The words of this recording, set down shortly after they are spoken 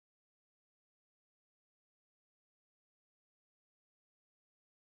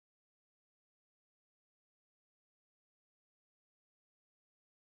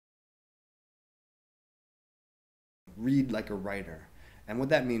read like a writer. And what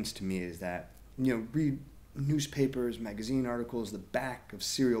that means to me is that, read newspapers, magazine articles, the back of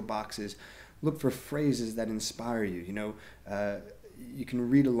cereal boxes. Look for phrases that inspire you. You can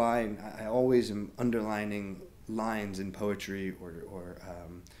read a line. I always am underlining lines in poetry or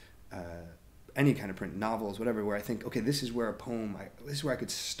any kind of print, novels, whatever, where I think, okay, this is where this is where I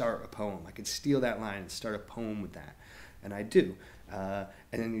could start a poem. I could steal that line and start a poem with that. And I do. And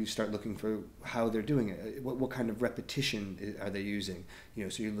then you start looking for how they're doing it. What kind of repetition are they using?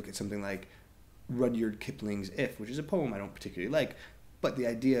 So you look at something like Rudyard Kipling's If, which is a poem I don't particularly like, but the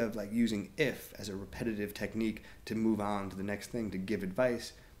idea of like using if as a repetitive technique to move on to the next thing, to give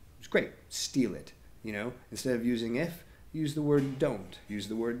advice, is great. Steal it. Instead of using if, use the word don't, use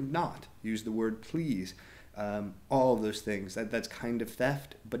the word not, use the word please. All of those things. That's kind of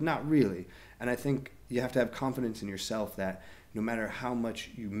theft, but not really. And I think you have to have confidence in yourself that no matter how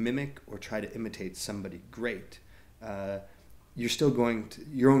much you mimic or try to imitate somebody great,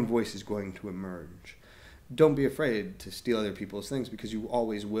 your own voice is going to emerge. Don't be afraid to steal other people's things, because you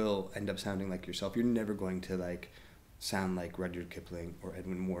always will end up sounding like yourself. You're never going to sound like Rudyard Kipling or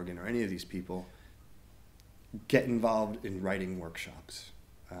Edwin Morgan or any of these people. Get involved in writing workshops.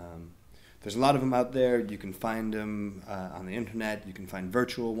 There's a lot of them out there. You can find them on the internet. You can find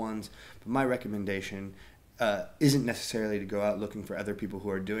virtual ones. But my recommendation isn't necessarily to go out looking for other people who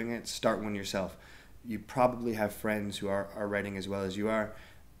are doing it. Start one yourself. You probably have friends who are writing as well as you are.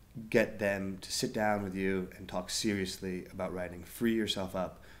 Get them to sit down with you and talk seriously about writing. Free yourself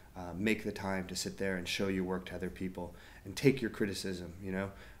up. Make the time to sit there and show your work to other people. And take your criticism,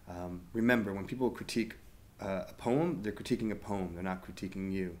 Remember, when people critique a poem, they're critiquing a poem. They're not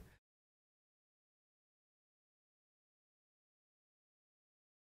critiquing you.